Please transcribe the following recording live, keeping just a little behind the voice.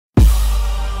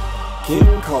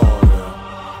King Carter,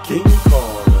 King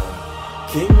Carter,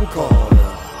 King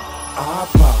Carter,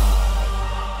 iPod,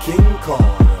 King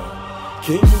Carter,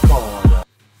 King Carter.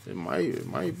 It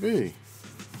might be.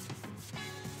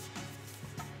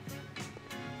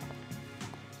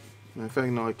 In fact,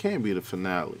 no, it can't be the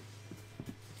finale.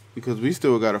 Because we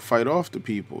still gotta fight off the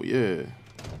people, yeah.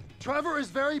 Trevor is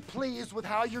very pleased with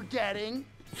how you're getting.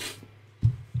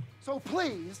 So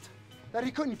pleased that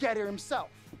he couldn't get here himself.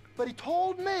 But he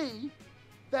told me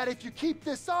that if you keep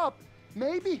this up,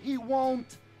 maybe he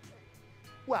won't.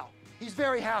 Well, he's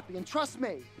very happy, and trust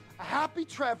me, a happy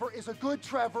Trevor is a good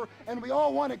Trevor, and we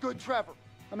all want a good Trevor.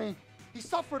 I mean, he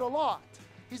suffered a lot.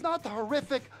 He's not the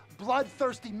horrific,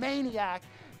 bloodthirsty maniac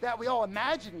that we all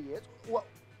imagine he is.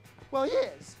 Well, he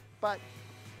is, but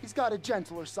he's got a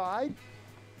gentler side.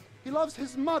 He loves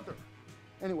his mother.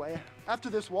 Anyway, after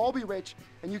this, we'll all be rich,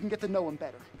 and you can get to know him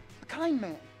better. A kind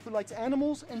man who likes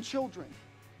animals and children,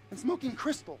 and smoking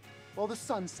crystal while the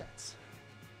sun sets.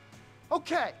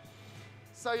 Okay,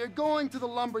 so you're going to the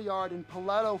lumberyard in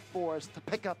Paleto Forest to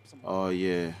pick up some. Oh,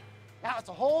 yeah. Now, it's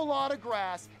a whole lot of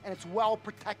grass, and it's well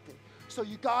protected, so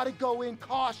you gotta go in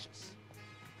cautious.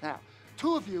 Now,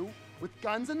 2 of you with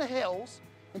guns in the hills,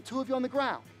 and 2 of you on the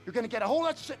ground. You're gonna get a whole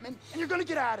lot of shipment, and you're gonna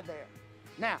get out of there.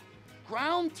 Now,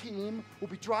 ground team will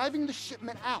be driving the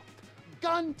shipment out.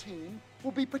 Gun team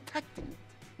will be protecting it.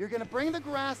 You're gonna bring the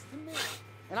grass to me,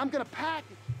 and I'm gonna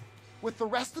package it with the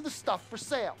rest of the stuff for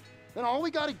sale. Then all we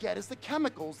gotta get is the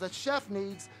chemicals that Chef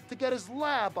needs to get his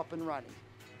lab up and running.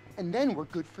 And then we're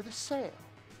good for the sale.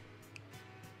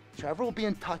 Trevor will be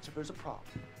in touch if there's a problem.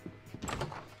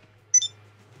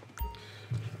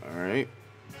 All right.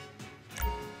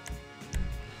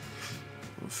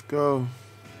 Let's go.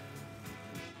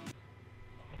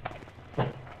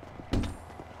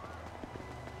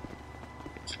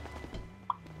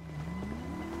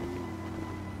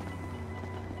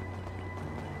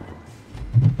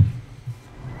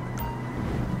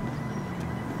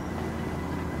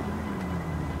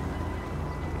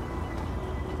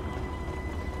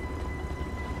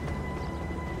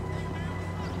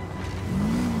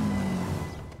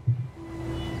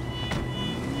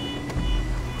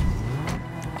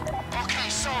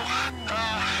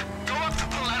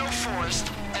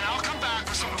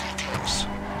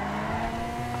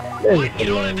 What, you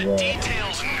don't have the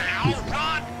details now,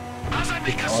 Ron? How's that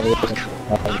make us look?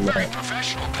 I'm very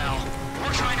professional, pal.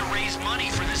 We're trying to raise money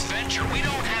for this venture. We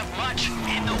don't have much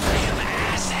in the way of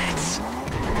assets.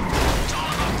 It's all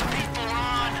about the people,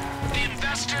 Ron. The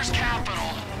investor's capital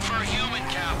for human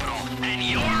capital. And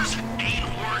yours ain't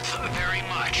worth very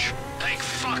much. Thank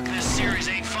fuck this Series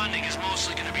 8 funding is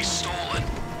mostly gonna be stolen.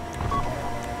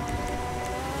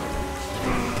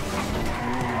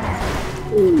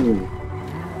 Ooh.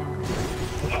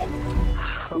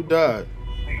 Who died?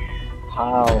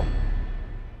 How?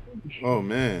 Oh,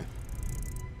 man.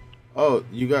 Oh,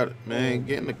 you got it, man.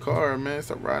 Get in the car, man.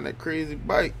 Stop riding that crazy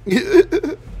bike.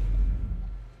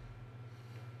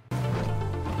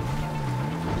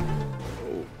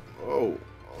 Oh.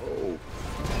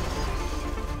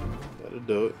 That'll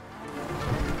do it.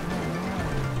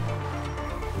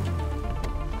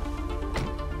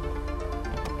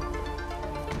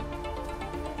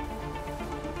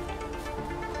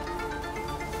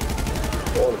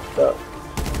 Oh, stuff.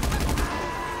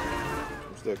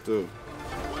 I'm stuck too.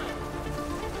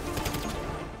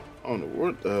 I don't know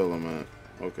what the hell I'm at.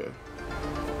 Okay.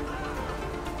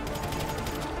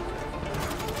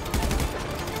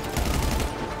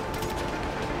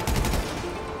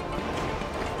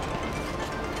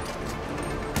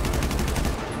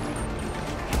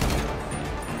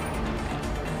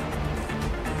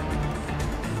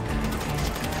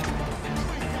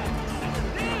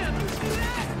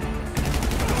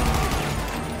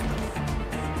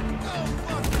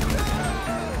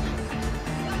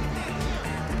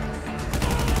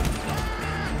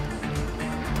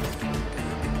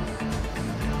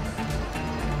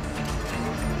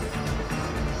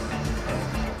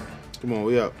 Come on,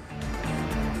 we up.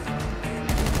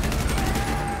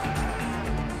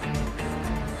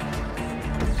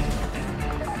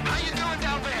 How you doing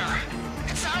down there?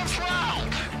 It sounds loud.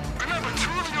 Remember, 2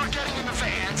 of you are getting in the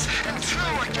vans, and 2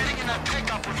 are getting in that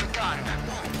pickup with the gun.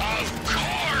 Of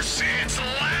course it's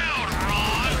loud,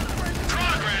 Ron.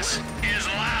 Progress is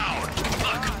loud.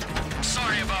 Look,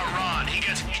 sorry about Ron. He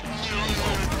gets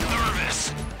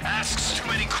nervous. Asks too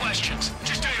many questions.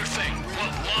 Just do your thing.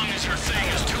 Well, long as your thing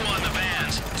is 2 on the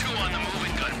vans, 2 on the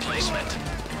moving gun placement.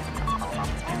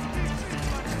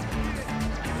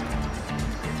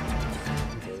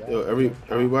 Yo,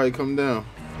 everybody come down.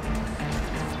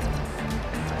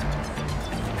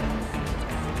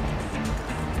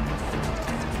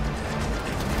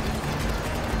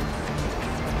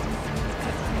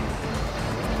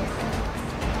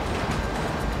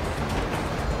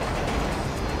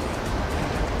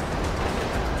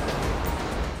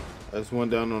 That's one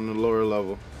down on the lower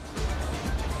level.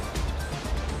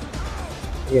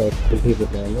 Yeah, two people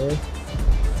down there.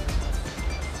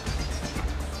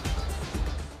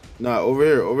 Nah, over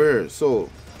here. So,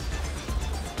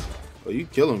 oh, you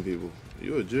killing people.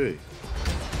 You a J.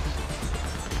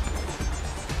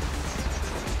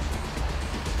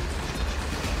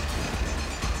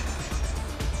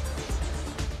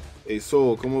 Hey,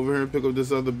 Soul, come over here and pick up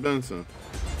this other Benson.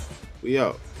 We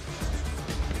out.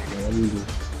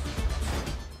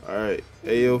 Alright.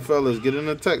 Hey, yo, fellas, get in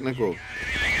the technical.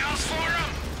 Anything else for him?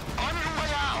 On your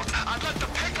way out, I'd let the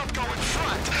pickup go in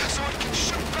front so it can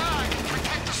shoot back and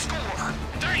protect the score.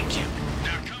 Thank you.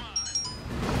 Now come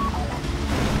on.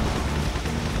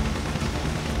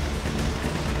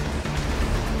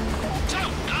 So,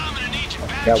 I'm gonna need you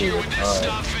back here with this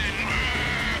stuff in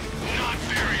not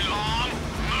very long.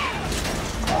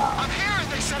 Move. I'm hearing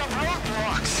they set up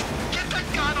roadblocks. Get that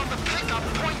gun on the pickup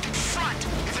pointed front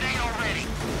if it ain't already.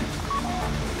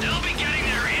 They'll be getting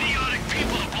their idiotic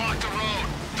people to block the road.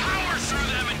 Power through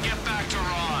them and get back to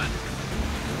Ron.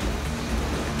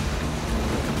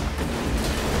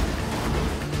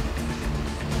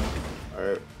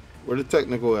 Alright. Where the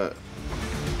technical at?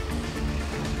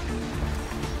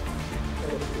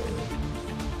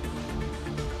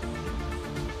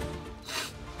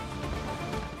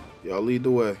 Y'all lead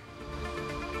the way.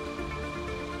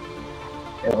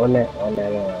 And on that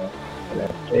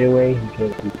straightaway, you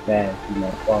can't be fast. You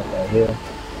might fall that hill.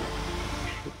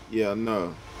 Yeah, I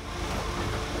know.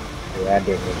 Yeah, I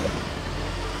did with that.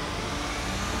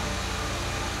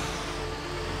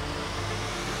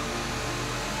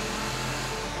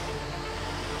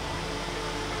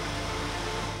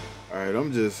 Alright,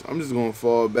 I'm just gonna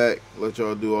fall back, let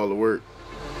y'all do all the work.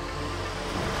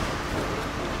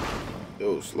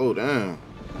 Yo, slow down.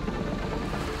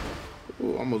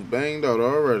 Ooh, almost banged out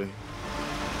already.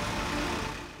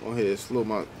 Go ahead, slow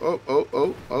my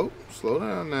oh, slow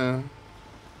down now.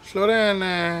 Slow down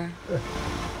now.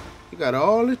 You got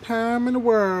all the time in the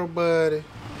world, buddy.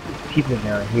 People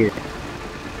down here.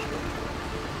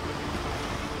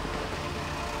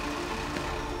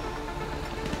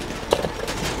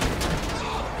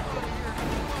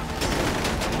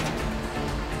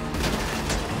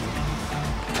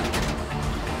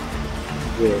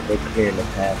 Yeah, they're clearing the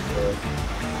path for us.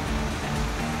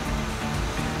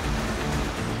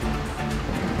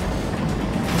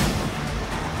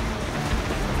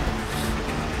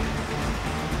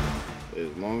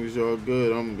 As long as y'all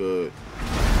good, I'm good.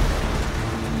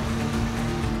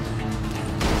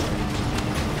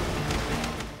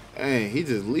 Dang, he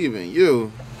just leaving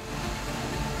you.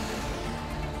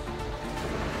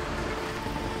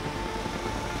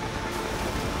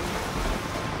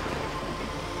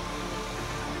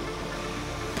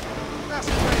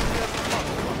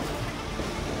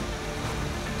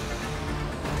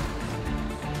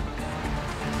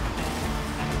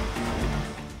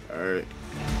 Alright.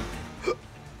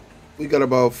 We got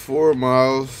about 4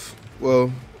 miles.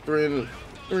 Well, three and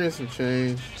some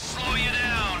change. Slow you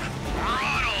down.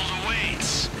 Ronald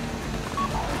awaits.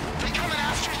 They coming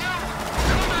after you?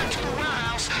 Come back to the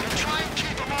warehouse and try and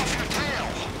keep them off your tail.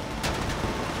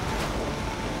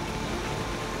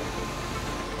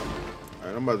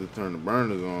 Alright, I'm about to turn the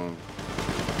burners on.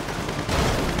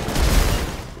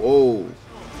 Whoa.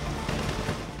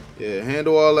 Yeah,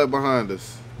 handle all that behind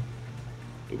us.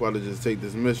 We about to just take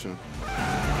this mission.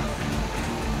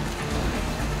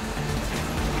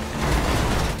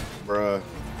 Bruh.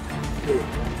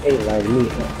 Ain't like me,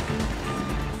 huh?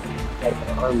 Like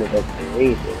the armor that's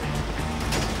crazy.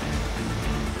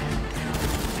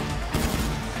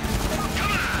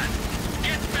 Come on!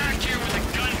 Get back here with a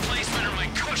gun placement or my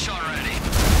cush already.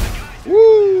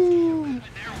 Woo!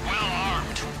 They're well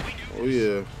armed. Oh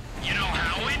yeah. You know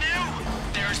how we knew?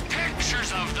 There's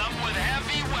pictures of them with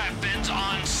heavy weapons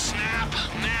on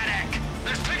Snapmatic.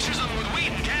 There's pictures of them with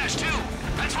weed and cash too.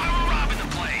 That's why we're robbing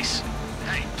the place.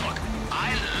 Hey, look,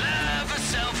 I love a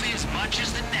selfie as much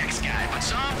as the next guy, but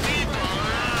some people,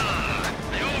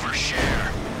 they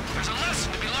overshare. There's a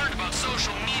lesson to be learned about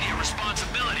social media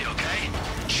responsibility, okay?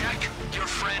 Check your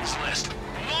friends list.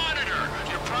 Monitor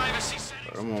your privacy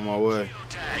settings. I'm on my way.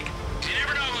 Tag. You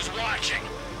never know who's watching.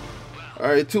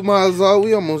 Alright, 2 miles out,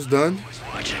 we almost done. Who's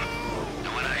watching?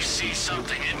 And when I see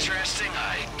something interesting,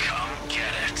 I come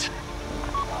get it.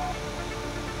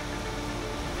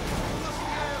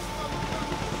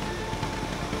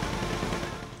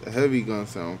 The heavy gun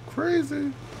sound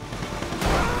crazy.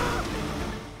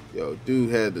 Yo, dude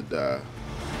had to die.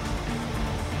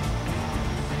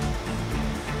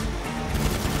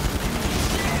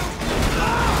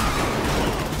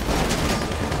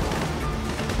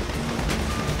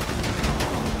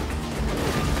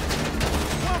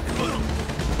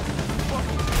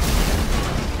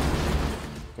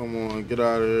 Get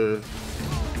out of here.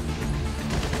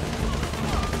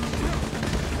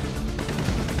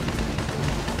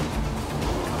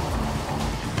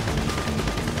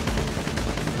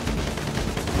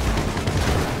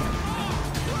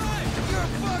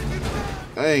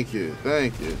 Thank you,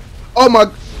 thank you. Oh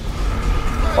my!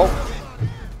 Oh,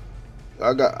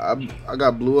 I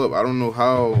got blew up. I don't know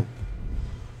how,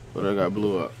 but I got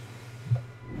blew up.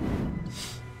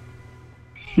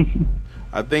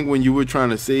 I think when you were trying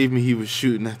to save me, he was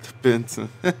shooting at the fence.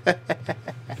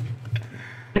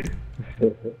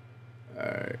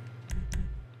 Alright.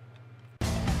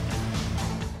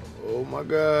 Oh my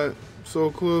god.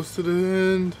 So close to the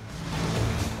end.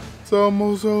 It's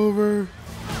almost over.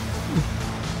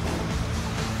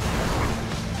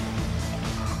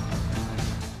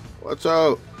 Watch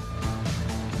out.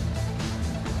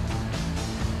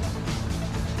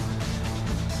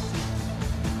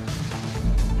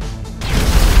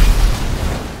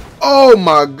 Oh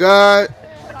my god.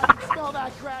 Man, I can smell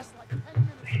that grass like 10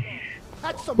 minutes ago.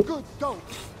 That's some good dope.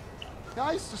 Now,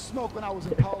 I used to smoke when I was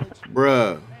in college.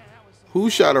 Bruh. Who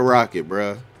shot a rocket,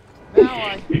 bruh? Now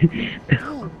I hit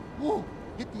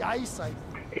the ice.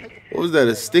 What was that,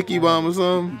 a sticky bomb or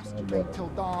something? Drink till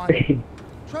dawn.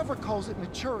 Trevor calls it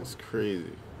maturity. It's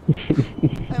crazy.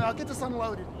 Anyway, I'll get this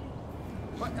unloaded.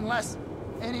 But unless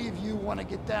any of you want to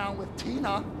get down with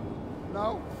Tina,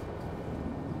 no?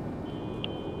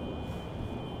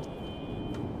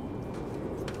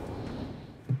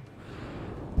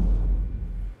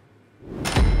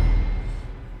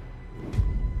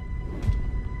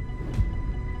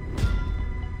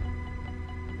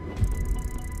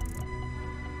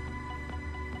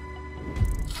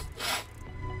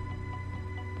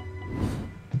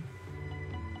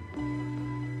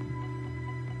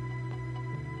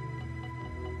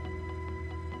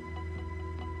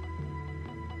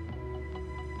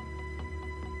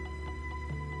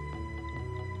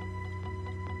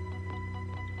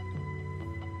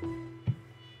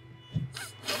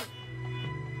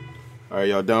 All right,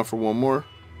 y'all down for one more?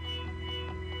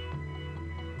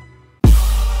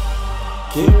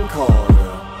 King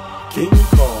Carter, King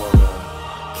Carter,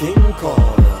 King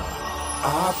Carter,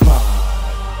 iPod,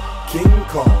 King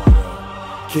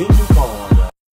Carter, King Carter.